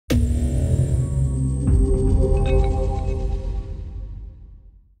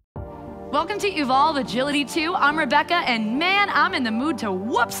Welcome to Evolve Agility 2. I'm Rebecca, and man, I'm in the mood to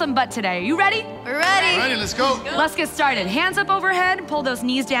whoop some butt today. You ready? We're ready. Ready, let's go. Let's get started. Hands up overhead, pull those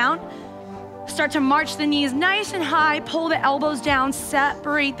knees down. Start to march the knees nice and high, pull the elbows down,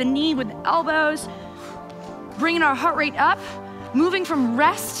 separate the knee with the elbows. Bringing our heart rate up, moving from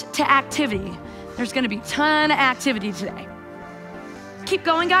rest to activity. There's gonna be a ton of activity today. Keep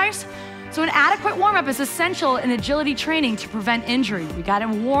going, guys. So an adequate warm-up is essential in agility training to prevent injury. We gotta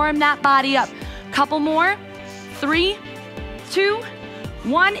warm that body up. Couple more. 3, 2,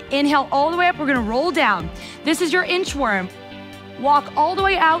 1. Inhale all the way up. We're gonna roll down. This is your inchworm. Walk all the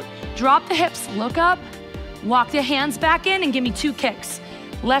way out, drop the hips, look up, walk the hands back in, and give me 2 kicks.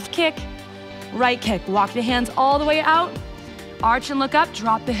 Left kick, right kick. Walk the hands all the way out, arch and look up,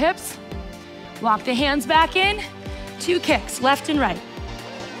 drop the hips, walk the hands back in, 2 kicks, left and right.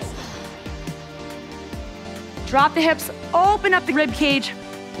 Drop the hips, open up the rib cage,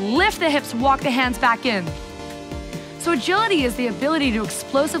 lift the hips, walk the hands back in. So agility is the ability to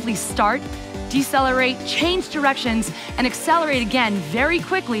explosively start, decelerate, change directions, and accelerate again very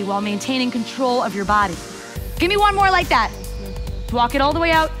quickly while maintaining control of your body. Give me one more like that. Walk it all the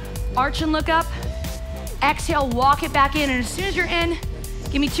way out, arch and look up. Exhale, walk it back in, and as soon as you're in,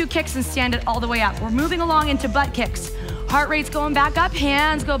 give me 2 kicks and stand it all the way up. We're moving along into butt kicks. Heart rate's going back up,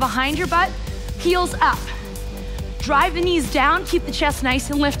 hands go behind your butt, heels up. Drive the knees down, keep the chest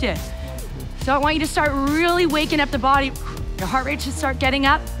nice and lifted. So I want you to start really waking up the body. Your heart rate should start getting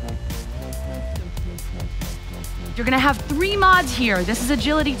up. You're gonna have 3 mods here. This is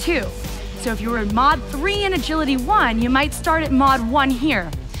agility 2. So if you were in mod 3 and agility 1, you might start at mod 1 here.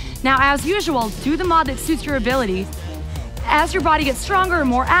 Now, as usual, do the mod that suits your ability. As your body gets stronger and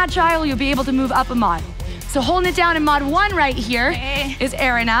more agile, you'll be able to move up a mod. So holding it down in mod 1 right here is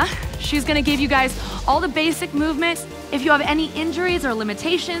Erina. She's gonna give you guys all the basic movements. If you have any injuries or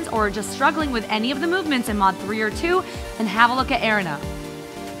limitations or just struggling with any of the movements in mod 3 or 2, then have a look at Erina.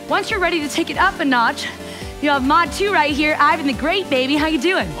 Once you're ready to take it up a notch, you have mod 2 right here, Ivan the Great, baby. How you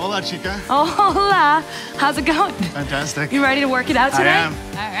doing? Hola, chica. Oh, hola. How's it going? Fantastic. You ready to work it out today? I am.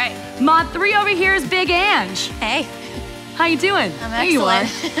 All right. Mod 3 over here is Big Ange. Hey. How you doing? I'm There you are.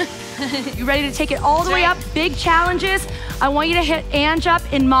 excellent. You ready to take it all the way up? Big challenges. I want you to hit Ange up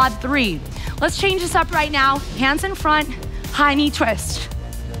in mod 3. Let's change this up right now. Hands in front, high knee twist.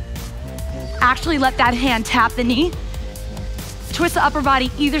 Actually let that hand tap the knee. Twist the upper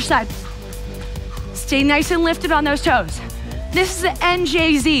body either side. Stay nice and lifted on those toes. This is the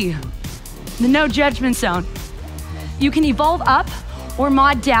NJZ, the no judgment zone. You can evolve up or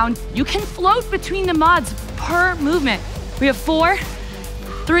mod down. You can float between the mods per movement. We have 4,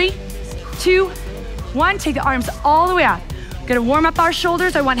 3, 2, 1. Take the arms all the way out. Gonna warm up our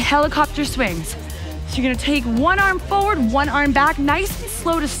shoulders. I want helicopter swings. So you're gonna take one arm forward, one arm back, nice and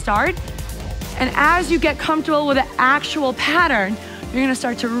slow to start. And as you get comfortable with the actual pattern, you're gonna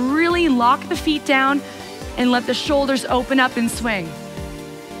start to really lock the feet down and let the shoulders open up and swing.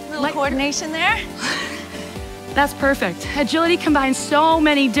 Little coordination there. That's perfect. Agility combines so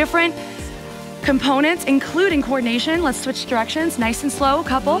many different components, including coordination. Let's switch directions, nice and slow,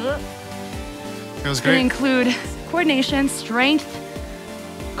 couple. That was It's gonna great. include coordination, strength,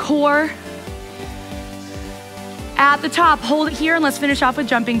 core. At the top, hold it here, and let's finish off with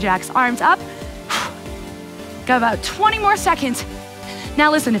jumping jacks. Arms up. Got about 20 more seconds.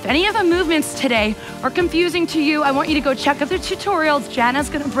 Now listen, if any of the movements today are confusing to you, I want you to go check out the tutorials. Jana's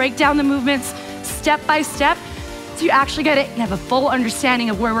gonna break down the movements step by step so you actually get it and have a full understanding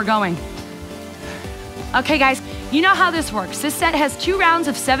of where we're going. Okay guys, you know how this works. This set has 2 rounds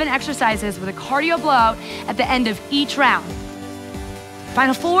of 7 exercises with a cardio blowout at the end of each round.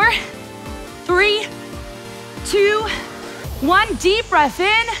 Final 4, 3, 2, 1. Deep breath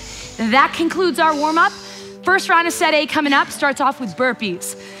in. That concludes our warm-up. First round of set A coming up starts off with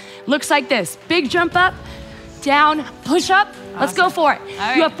burpees. Looks like this. Big jump up, down, push up. Let's go for it. All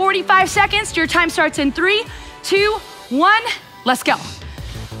right. You have 45 seconds. Your time starts in 3, 2, 1. Let's go.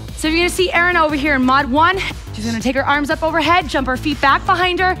 So you're gonna see Erina over here in mod 1. She's gonna take her arms up overhead, jump her feet back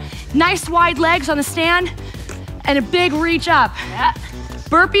behind her. Nice wide legs on the stand, and a big reach up. Yeah.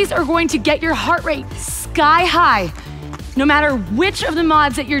 Burpees are going to get your heart rate sky high, no matter which of the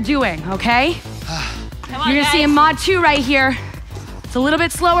mods that you're doing, okay? Come on, You're gonna see in mod 2 right here. It's a little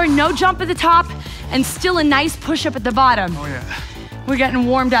bit slower, no jump at the top, and still a nice push up at the bottom. Oh, yeah. We're getting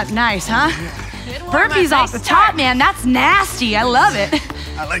warmed up nice, huh? Good warm-up, Burpees off the nice top, start. man, that's nasty, I love it.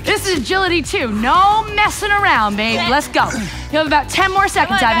 I like This is agility 2, no messing around, babe. Let's go. You have about 10 more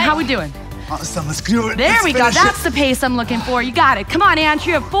seconds, Come on, Ivan. How guys. we doing? Awesome, let's do it. There Let's we go. finish That's it. the pace I'm looking for. You got it. Come on, Ange.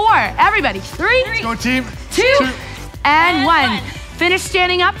 You have 4. Everybody. 3, Go team. 2, and 1. Finish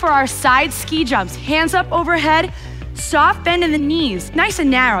standing up for our side ski jumps. Hands up overhead, soft bend in the knees. Nice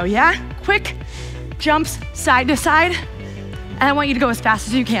and narrow, yeah? Quick jumps side to side. And I want you to go as fast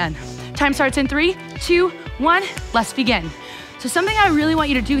as you can. Time starts in 3, 2, 1, let's begin. So something I really want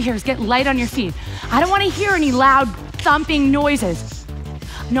you to do here is get light on your feet. I don't want to hear any loud thumping noises.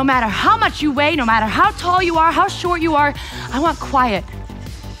 No matter how much you weigh, no matter how tall you are, how short you are, I want quiet.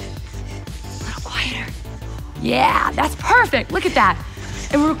 A little quieter. Yeah, that's perfect. Look at that.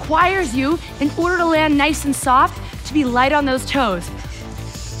 It requires you, in order to land nice and soft, to be light on those toes.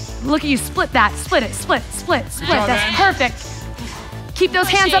 Look at you, split that, split it, split, split, split. That's perfect. Keep those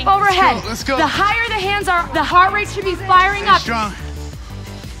hands up overhead. Let's go. The higher the hands are, the heart rate should be firing up. Strong.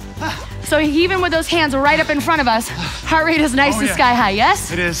 So even with those hands right up in front of us, heart rate is nice and sky high,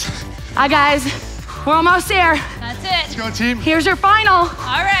 yes? It is. All right, guys, we're almost there. That's Let's it. go, team. Here's your final. All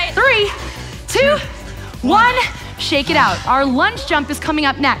right. 3, 2, 1. Shake it out. Our lunge jump is coming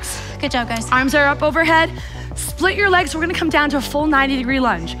up next. Good job, guys. Arms are up overhead. Split your legs. We're gonna come down to a full 90-degree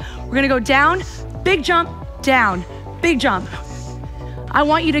lunge. We're gonna go down, big jump, down, big jump. I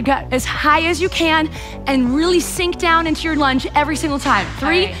want you to get as high as you can and really sink down into your lunge every single time.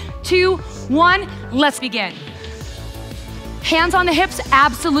 3, 2, 1, let's begin. Hands on the hips,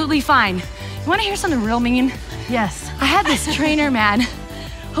 absolutely fine. You wanna hear something real mean? Yes. I had this trainer, man,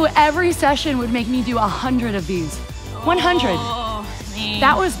 who every session would make me do 100 of these. 100. Oh, man.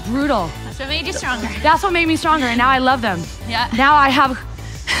 That was brutal. That's what made you stronger. That's what made me stronger, and now I love them. Yeah. Now I have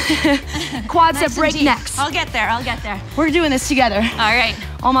quads that Nice and break deep. necks. I'll get there. I'll get there. We're doing this together. All right.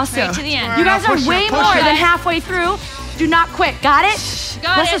 Almost Right there. to the end. You guys are Push her, way push more her. than halfway through. Do not quit. Got it?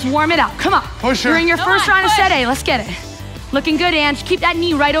 Got Let's it. just warm it up. Come on. Push her. You're in your Come first on, round of push. set A. Let's get it. Looking good, Ange. Keep that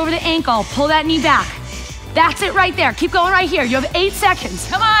knee right over the ankle. Pull that knee back. That's it right there. Keep going right here. You have 8 seconds.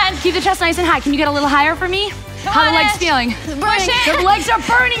 Come on. Keep the chest nice and high. Can you get a little higher for me? How on, the legs Ange. feeling? Push it. The legs are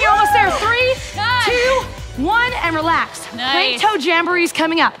burning. You're almost there. 3, God. 2, 1, and relax. Nice. Plank toe jamboree's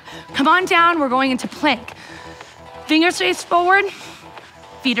coming up. Come on down. We're going into plank. Fingers face forward.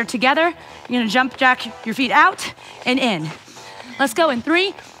 Feet are together. You're gonna jump jack your feet out and in. Let's go in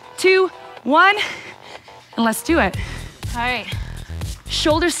 3, 2, 1, and let's do it. All right.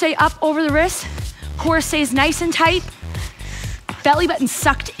 Shoulders stay up over the wrists. Core stays nice and tight. Belly button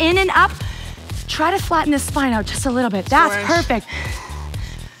sucked in and up. Try to flatten this spine out just a little bit. That's Ange. perfect.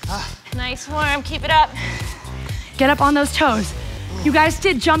 Nice warm. Keep it up. Get up on those toes. You guys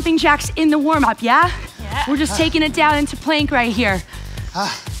did jumping jacks in the warm-up, yeah? Yeah. We're just taking it down into plank right here.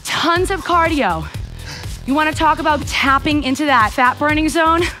 Tons of cardio. You wanna talk about tapping into that fat burning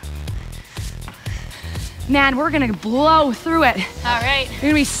zone? Man, we're gonna blow through it. All right. You're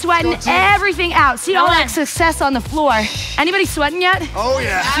gonna be sweating Let's go, team. everything out. See all Come that on. success on the floor. Anybody sweating yet? Oh,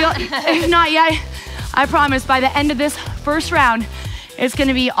 yeah. If not yet, I promise by the end of this first round, it's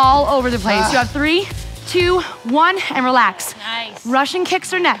gonna be all over the place. You have 3, 2, 1, and relax. Nice. Russian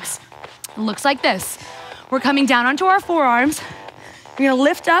kicks are next. It looks like this. We're coming down onto our forearms. You're gonna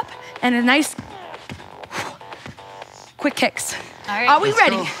lift up and a nice quick kicks. All right. Are we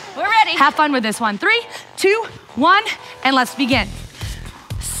ready? go. We're ready. Have fun with this one. 3, 2, 1, and let's begin.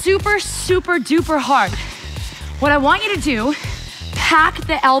 Super, super duper hard. What I want you to do, pack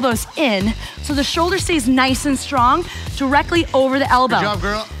the elbows in so the shoulder stays nice and strong directly over the elbow. Good job,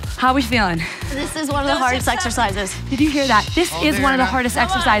 girl. How are we feeling? This is one of the hardest exercises. Did you hear that? This All is day, one of the Anna. hardest Come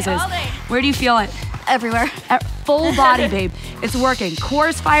on, exercises. all day. Where do you feel it? Everywhere. At full body, babe. It's working. Core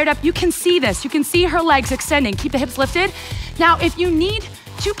is fired up. You can see this. You can see her legs extending. Keep the hips lifted. Now, if you need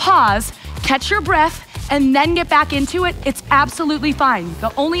to pause, catch your breath, and then get back into it, it's absolutely fine.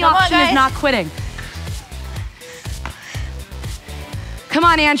 The only Come on, option is guys. not quitting. Come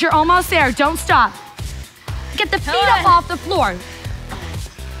on, Ange, you're almost there. Don't stop. Get the feet up off the floor.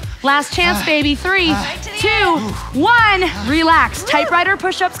 Last chance, baby. 3, Right to the 2, 1. Relax. Typewriter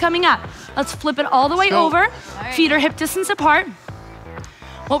push-ups coming up. Let's flip it all the way go. over. right. Feet are hip distance apart.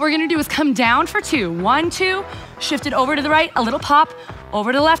 What we're gonna do is come down for 2. 1, 2, shift it over to the right, a little pop,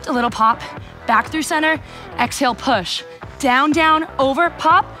 over to the left, a little pop, back through center, exhale, push. Down, down, over,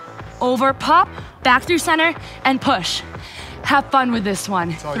 pop, back through center, and push. Have fun with this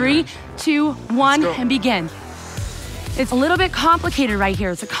one. all 3, yours. 2, 1, go. and begin. It's a little bit complicated right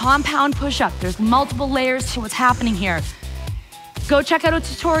here. It's a compound push-up. There's multiple layers to what's happening here. Go check out a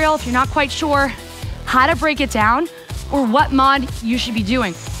tutorial if you're not quite sure how to break it down or what mod you should be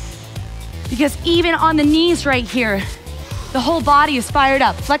doing. Because even on the knees right here, the whole body is fired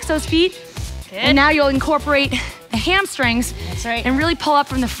up. Flex those feet, and now you'll incorporate the hamstrings That's right. and really pull up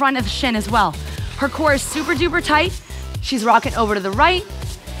from the front of the shin as well. Her core is super duper tight. She's rocking over to the right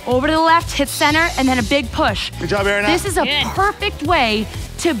over to the left, hit center, and then a big push. Good job, Erin. This is a perfect way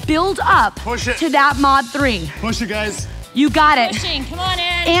to build up to that mod 3. Push it, guys. You got it. Pushing, come on in.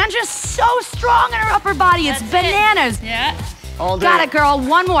 And just so strong in her upper body. It's bananas. Yeah. All day. Got it, girl.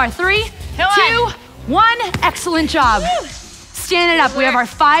 One more. 3, Come 2, on. 1. Excellent job. Woo. Stand it up. We have our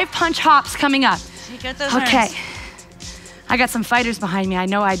 5 punch hops coming up. You got those Okay. arms. I got some fighters behind me. I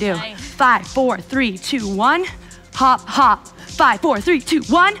know I do. Nice. 5, 4, 3, 2, 1. Hop, hop. 5, 4, 3, 2,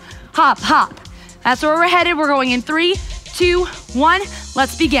 1. Hop, hop. That's where we're headed. We're going in 3, 2, 1.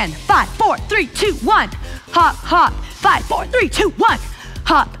 Let's begin. 5, 4, 3, 2, 1. Hop, hop. 5, 4, 3, 2, 1.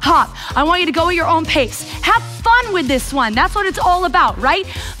 Hop, hop. I want you to go at your own pace. Have fun with this one. That's what it's all about, right?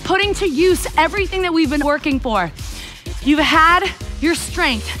 Putting to use everything that we've been working for. You've had your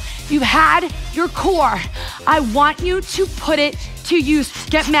strength. You've had your core. I want you to put it to use.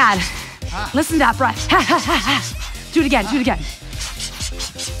 Get mad. Listen to that breath. Do it again, do it again.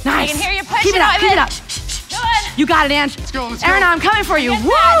 Nice. I can hear you pushing, Keep it up, keep it Ivan. up. Come on. You got it, Ange. Let's go, let's go. Erin, I'm coming for you. Get Woo!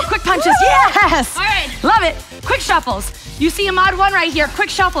 that. Quick punches, Woo! yes! All right. Love it. Quick shuffles. You see a mod 1 right here. Quick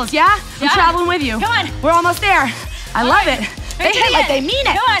shuffles, yeah? I'm Yeah. traveling with you. Come on. We're almost there. I love it. They Right to hit the like they end. mean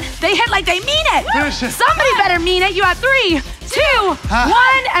it. Come on. They hit like they mean it. Finish it. Somebody better mean it. You have 3, 2,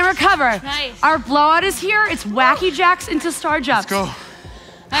 1, and recover. Nice. Our blowout is here. It's wacky jacks into star jumps. Go. All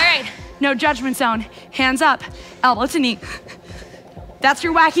right. No judgment zone. Hands up. Elbow to knee. That's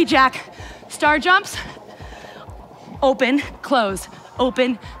your wacky jack. Star jumps. Open, close.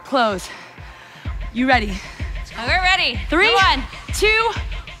 Open, close. You ready? We're ready. 3, Come on. 2,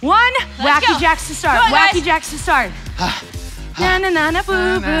 1. Let's Wacky go. jacks to start. Come on, Wacky guys. jacks to start. Na na na na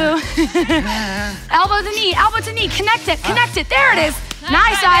boo boo. Elbow to knee. Elbow to knee. Connect it. Connect it. There it is.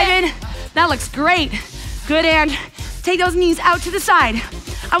 Nice, Ivan. Ivan. That looks great. Good, and take those knees out to the side.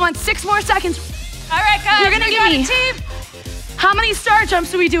 I want 6 more seconds. All right, guys. You're gonna we give got me- a team. How many star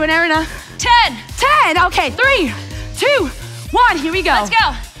jumps are we doing, Erina? 10. 10. Okay, 3, 2, 1. Here we go. Let's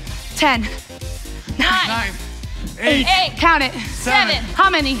go. 10. 9, 9, 8, 8, Count it. 7, How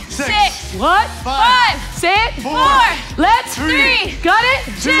many? 6, 6, What? 5, Say it. 4, 4, Let's. 3, Got it.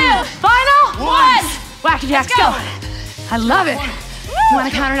 2, Final. 1. Wacky jacks, Let's go. I love it. You want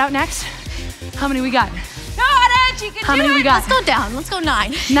to count it out next? How many we got? Got it. You can How do many it. we got? Let's go down. Let's go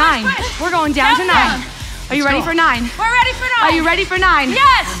 9. 9. We're going down to 9. Countdown. Are you ready go. for 9? We're ready for 9. Are you ready for 9?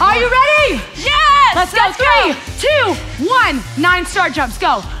 Yes. Are you ready? Yes. Let's go. 3, 2, 1. 9 star jumps.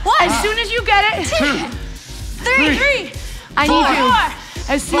 Go. As soon as you get it, 3, I need 4,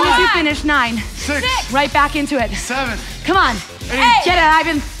 you. As soon as you 5, finish 9, 6, right back into it. 7. Come on. 8, Get it,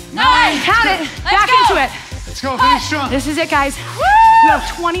 Ivan. 9. Count it. Let's Back go. into it. Let's go. Finish strong. This is it, guys. You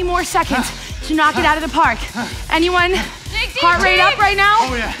have 20 more seconds to knock it out of the park. Anyone Dig deep, heart rate deep. up right now?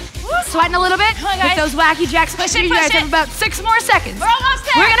 Oh, yeah. Sweating a little bit? Come on, With guys. those wacky jacks. Push it, you push guys it. have about 6 more seconds. We're almost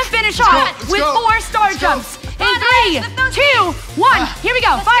there. We're gonna finish go, off let's with go. 4 star Let's go. jumps. Come on, In guys, 3, lift those 2, 1. Here we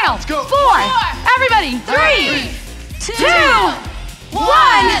go. Final. go. 4. Everybody. 3, 2,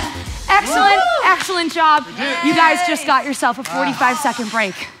 1. Excellent, excellent job. You guys just got yourself a 45-second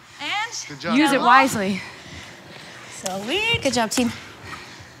break. And Good job. Use it wisely. sweet. Good job, team.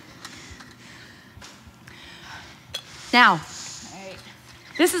 Now,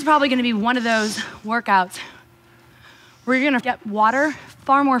 this is probably gonna be one of those workouts where you're gonna get water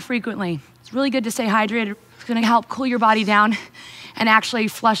far more frequently. It's really good to stay hydrated. It's gonna help cool your body down and actually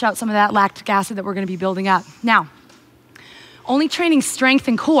flush out some of that lactic acid that we're gonna be building up. Now, only training strength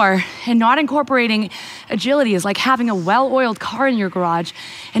and core and not incorporating agility is like having a well-oiled car in your garage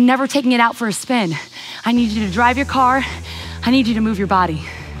and never taking it out for a spin. I need you to drive your car. I need you to move your body.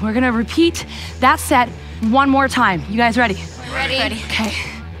 We're gonna repeat that set one more time. You guys ready? Ready. Okay,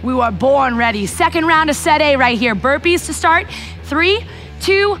 we were born ready. Second round of set A right here. Burpees to start. 3,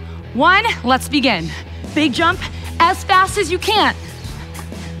 2, 1, let's begin. Big jump as fast as you can.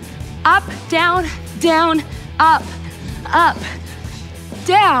 Up, down, down, up, up,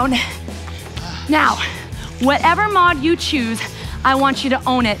 down. Now, whatever mod you choose, I want you to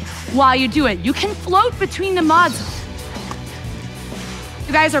own it while you do it. You can float between the mods.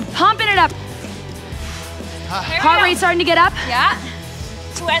 You guys are pumping it up. Heart rate starting to get up. Yeah.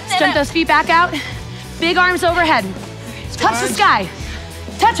 Sweating Jump up. those feet back out. Big arms overhead. Touch the sky.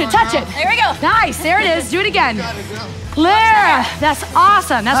 Touch it, touch it. There we go. Nice, there it is. Do it again. Got it, girl. Clear. That's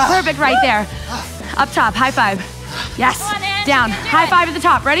awesome. That's perfect right there. Up top, high five. Yes. Come on, Ange, Down. you can do High it. five at the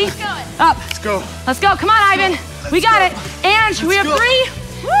top. Ready? Keep going. Up. Let's go. Let's go. Come on, Ivan. We got it. Ange, we have go. 3,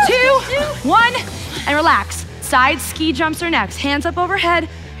 2, 1, and relax. Side ski jumps are next. Hands up overhead.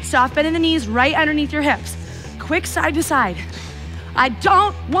 Soft bend in the knees right underneath your hips. Quick side to side. I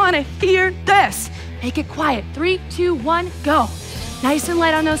don't want to hear this. Make it quiet. 3, 2, 1, go. Nice and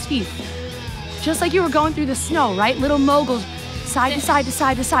light on those feet. Just like you were going through the snow, right? Little moguls, side to side to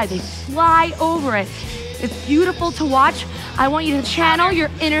side to side. They fly over it. It's beautiful to watch. I want you to channel your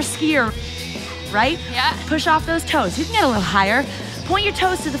inner skier, right? Yeah. Push off those toes. You can get a little higher. Point your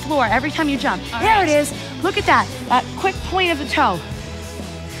toes to the floor every time you jump. All there right. it is. Look at that. That quick point of the toe.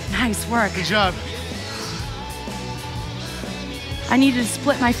 Nice work. Good job. I need you to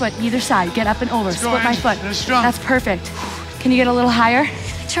split my foot either side. Get up and over. go, Split my Angie. foot. Finish strong. That's perfect. Can you get a little higher?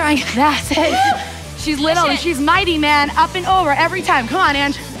 Trying. That's it. She's little and it. she's mighty, man. Up and over every time. Come on,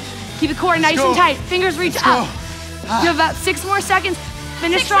 Ange. Keep the core nice go. and tight. Fingers reach Let's up. go. You have about 6 more seconds.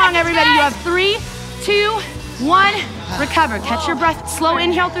 Finish 6 strong, seconds, everybody. You guys. have 3, 2, 1. Recover. Catch your breath. Slow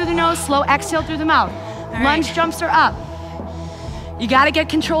inhale through the nose. Slow exhale through the mouth. Lunge jumps are up. You got to get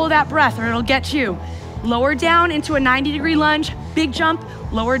control of that breath or it'll get you. Lower down into a 90-degree lunge. Big jump.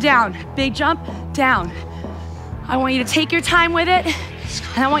 Lower down. Big jump. Down. I want you to take your time with it,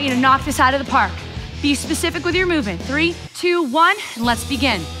 and I want you to knock this out of the park. Be specific with your movement. 3, 2, 1, and let's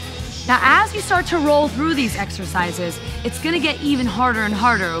begin. Now, as you start to roll through these exercises, it's gonna get even harder and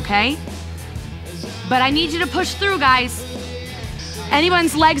harder, okay? But I need you to push through, guys.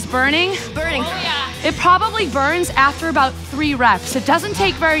 Anyone's legs burning? Burning. Oh, yeah. It probably burns after about 3 reps. It doesn't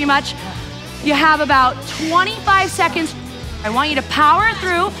take very much. You have about 25 seconds. I want you to power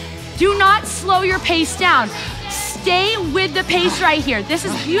through. Do not slow your pace down. Stay with the pace right here. This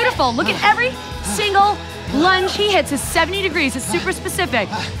is beautiful. Look at every single lunge he hits is 70 degrees. It's super specific.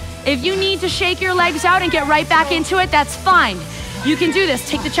 If you need to shake your legs out and get right back into it, that's fine. You can do this.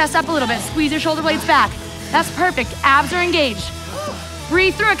 Take the chest up a little bit. Squeeze your shoulder blades back. That's perfect. Abs are engaged.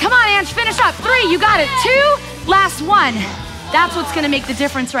 Breathe through it. Come on, Ange. Finish up. 3. You got it. 2. Last 1. That's what's going to make the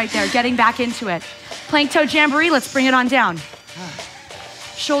difference right there. Getting back into it. Plank toe jamboree. Let's bring it on down.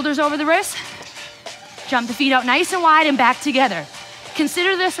 Shoulders over the wrists. Jump the feet out nice and wide and back together.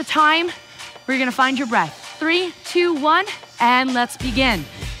 Consider this a time where you're gonna find your breath. 3, 2, 1, and let's begin.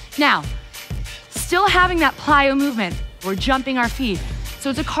 Now, still having that plyo movement, we're jumping our feet. So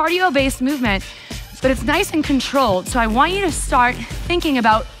it's a cardio-based movement, but it's nice and controlled. So I want you to start thinking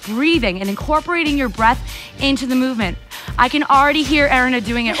about breathing and incorporating your breath into the movement. I can already hear Erina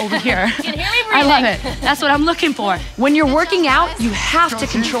doing it over here. You can hear me I love breathing. it. That's what I'm looking for. When you're working out, you have to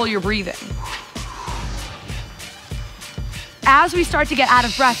control your breathing. As we start to get out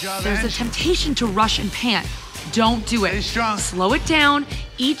of breath, There's a temptation to rush and pant. Don't do Stay it. strong. Slow it down.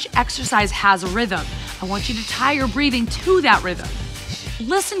 Each exercise has a rhythm. I want you to tie your breathing to that rhythm.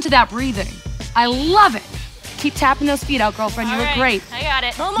 Listen to that breathing. I love it. keep tapping those feet out, girlfriend. You All look right, great. I got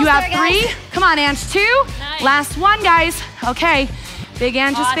it. You have 3. Come on, Ange. 2. Nice. Last 1, guys. Okay. Big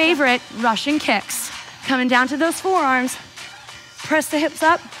Ange's Awesome. favorite, Russian kicks. Coming down to those forearms. Press the hips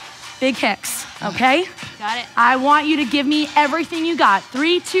up. Big kicks. Okay? Got it. I want you to give me everything you got.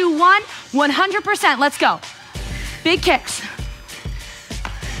 3, 2, 1, 100%. Let's go. Big kicks.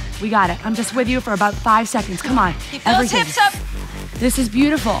 We got it. I'm just with you for about 5 seconds. Come on. Keep those Everything. hips up. This is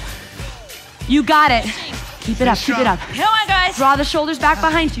beautiful. You got it. Keep it up. Keep it up. Come on, guys. Draw the shoulders back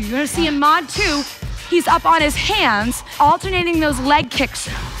behind you. You're gonna see in mod 2, he's up on his hands, alternating those leg kicks.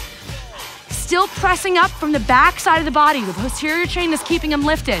 Still pressing up from the back side of the body. The posterior chain is keeping him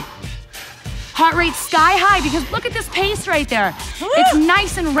lifted. Heart rate sky high because look at this pace right there. It's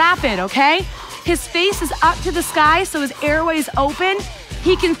nice and rapid, okay? His face is up to the sky, so his airway's open.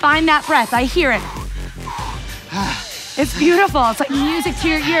 He can find that breath. I hear it. It's beautiful. It's like music to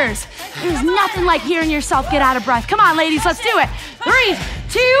your ears. There's nothing like hearing yourself get out of breath. Come on, ladies, let's do it. 3,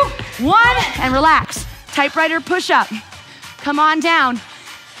 2, 1, and relax. Typewriter push-up. Come on down.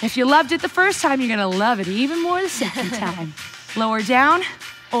 If you loved it the first time, you're gonna love it even more the second time. Lower down,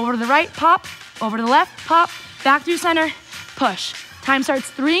 over to the right, pop, over to the left, pop, back through center, push. Time starts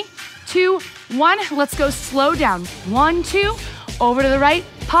 3, 2, 1. Let's go slow down. 1, 2, over to the right,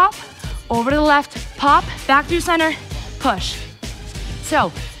 pop, over to the left, pop, back through center, push.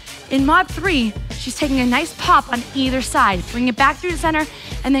 So, in mod 3, she's taking a nice pop on either side, bring it back through the center,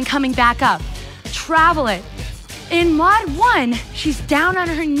 and then coming back up. Travel it. In mod 1, she's down on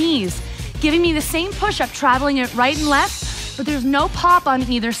her knees, giving me the same push-up, traveling it right and left, but there's no pop on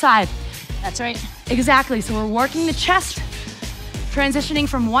either side. That's right. Exactly, so we're working the chest, transitioning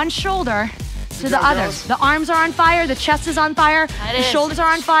from one shoulder to the job, other. girls. The arms are on fire, the chest is on fire, That the is. shoulders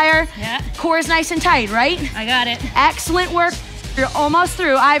are on fire, Yeah. core is nice and tight, right? I got it. Excellent work. You're almost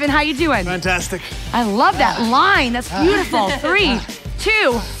through. Ivan, how you doing? Fantastic. I love that line. That's beautiful. 3,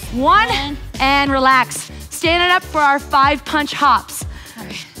 2, 1, and relax. Stand up for our 5 punch hops.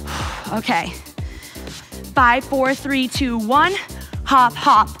 Okay. 5, 4, 3, 2, 1. Hop,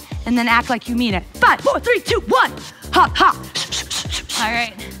 hop. And then act like you mean it. 5, 4, 3, 2, 1. Hop, hop. All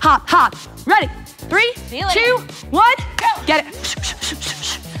right. Hop, hop. Ready? 3, Feel it. 2, 1. Go. Get it.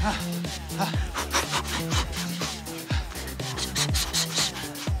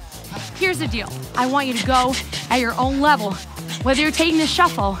 Here's the deal. I want you to go at your own level. Whether you're taking a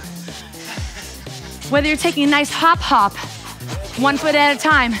shuffle, whether you're taking a nice hop, 1 foot at a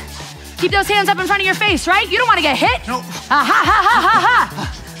time. Keep those hands up in front of your face, right? You don't want to get hit. Nope. Ha ha ha ha ha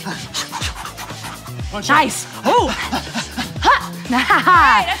ha. Nice. Ooh. Ha.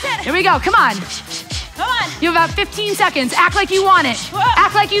 That's it. Here we go. Come on. Come on. You have about 15 seconds. Act like you want it. Whoa.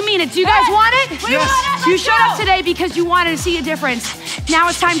 Act like you mean it. Do you guys want it? We want it. You Let's showed go. up today because you wanted to see a difference. Now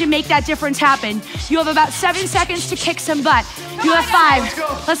it's time to make that difference happen. You have about 7 seconds to kick some butt. You have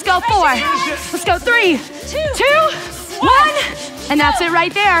 5. Let's go 4. Let's go 3, 2, 1. And that's it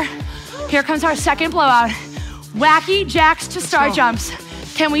right there. Here comes our second blowout. Wacky jacks to star jumps.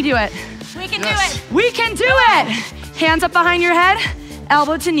 Can we do it? We can do it. We can do it. Hands up behind your head,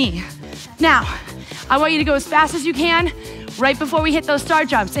 elbow to knee. Now, I want you to go as fast as you can right before we hit those star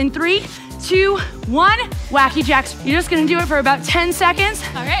jumps. In 3, 2, 1, wacky jacks. You're just gonna do it for about 10 seconds.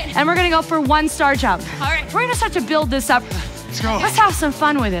 All right. And we're gonna go for 1 star jump. All right. We're gonna start to build this up. Let's go. Let's have some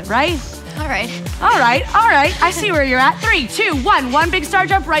fun with it, right? All right. All right, all right. I see where you're at. 3, 2, 1. 1 big star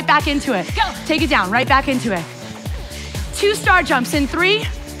jump, right back into it. Go. Take it down, right back into it. 2 star jumps in 3,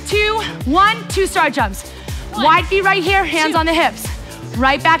 2, 1. 2 star jumps. Wide feet right here, hands on the hips.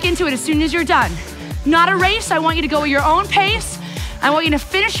 Right back into it as soon as you're done. Not a race. I want you to go at your own pace. I want you to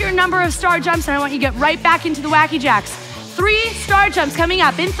finish your number of star jumps, and I want you to get right back into the wacky jacks. 3 star jumps coming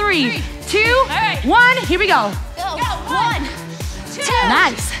up in 3, 2, right. 1. Here we go. Go. 1, 2,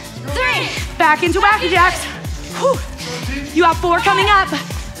 Nice. 3. Back into wacky jacks. Whew. You have 4 coming up.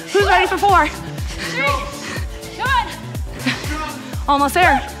 Who's ready for 4? 3. Come on. Almost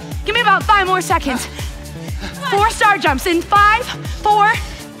there. Give me about 5 more seconds. 4 star jumps in 5, 4,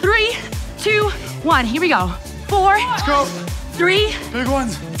 3, 2, 1. Here we go. 4, Let's go. 3, Big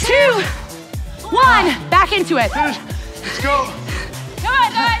ones. 2, 1. Back into it. Finish. Let's go. Come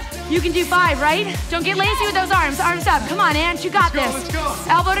on, guys. You can do 5, right? Don't get lazy with those arms. Arms up. Come on, Ant. You got Let's this. go, let's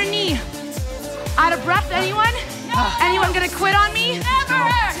go. Elbow to knee. Out of breath, anyone? Anyone gonna quit on me? Never.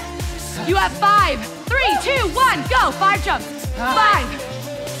 You have 5, 3, 2, 1. Go. 5 jumps. 5,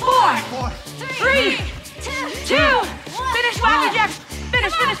 4, 3, 2. Finish wacky jacks.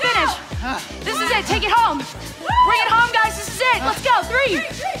 Finish, finish, finish. This is it. Take it home. Bring it home, guys. This is it. Let's go. 3,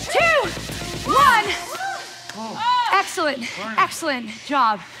 2, 1. Excellent. Excellent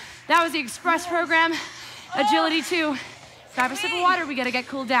job. That was the Express program. Agility 2. Grab a sip of water. We got to get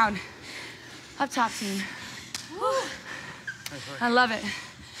cooled down. Up top, team. I love it.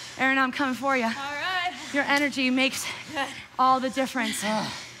 Erin, I'm coming for you. All right. Your energy makes Good. all the difference.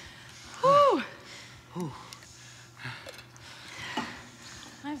 Whew.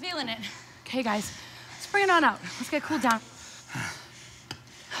 I'm feeling it. Okay, guys, let's bring it on out. Let's get cooled down.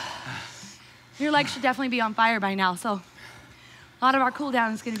 Your legs should definitely be on fire by now, so a lot of our cool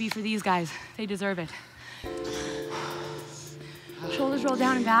down is gonna be for these guys. They deserve it. Shoulders roll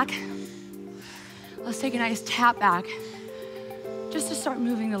down and back. Let's take a nice tap back, just to start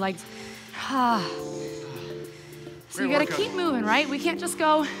moving the legs. So you gotta keep moving, right? We can't just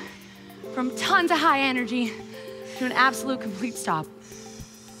go from tons of high energy to an absolute complete stop.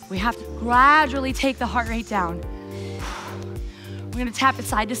 We have to gradually take the heart rate down. We're gonna tap it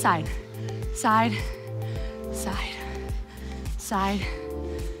side to side. Side, side, side,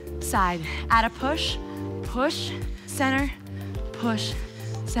 side. Add a push, push, center, push,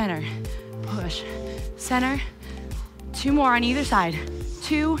 center, push, center. 2 more on either side.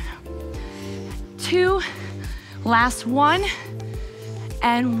 2, 2, last 1,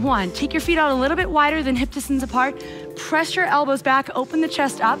 and 1. Take your feet out a little bit wider than hip distance apart. Press your elbows back, open the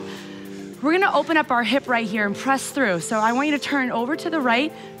chest up. We're gonna open up our hip right here and press through. So I want you to turn over to the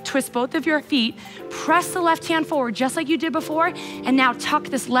right, twist both of your feet, press the left hand forward just like you did before, and now tuck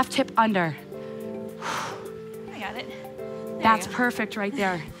this left hip under. I got it. That's perfect right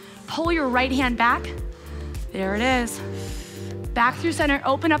there. Pull your right hand back. There it is. Back through center,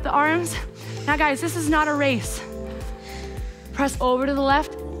 open up the arms. Now guys, this is not a race. Press over to the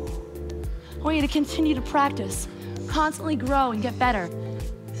left. I want you to continue to practice, constantly grow and get better.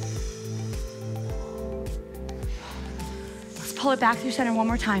 Let's pull it back through center one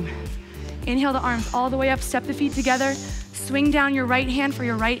more time. Inhale the arms all the way up, step the feet together, swing down your right hand for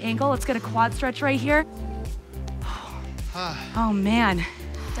your right ankle. Let's get a quad stretch right here. Oh man.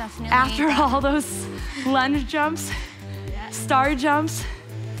 Definitely. After all those lunge jumps, star jumps,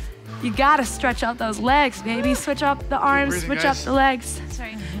 you gotta stretch out those legs, baby. Switch up the arms, Breathing, switch up guys. the legs.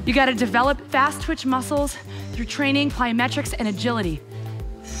 Sorry. You gotta develop fast twitch muscles through training, plyometrics, and agility.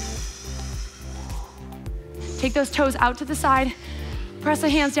 Take those toes out to the side. Press the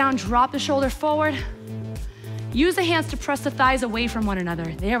hands down, drop the shoulder forward. Use the hands to press the thighs away from one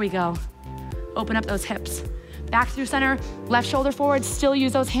another. There we go. Open up those hips. Back through center, left shoulder forward. Still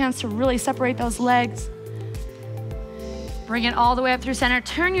use those hands to really separate those legs. Bring it all the way up through center.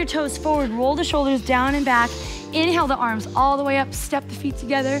 Turn your toes forward, roll the shoulders down and back. Inhale the arms all the way up, step the feet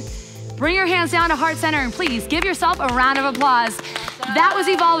together. Bring your hands down to heart center, and please give yourself a round of applause. That was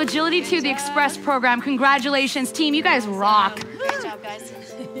Evolve Agility 2, the Express program. Congratulations, team, you guys rock. Great job, guys.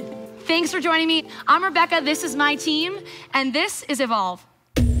 Thanks for joining me. I'm Rebecca, this is my team, and this is Evolve.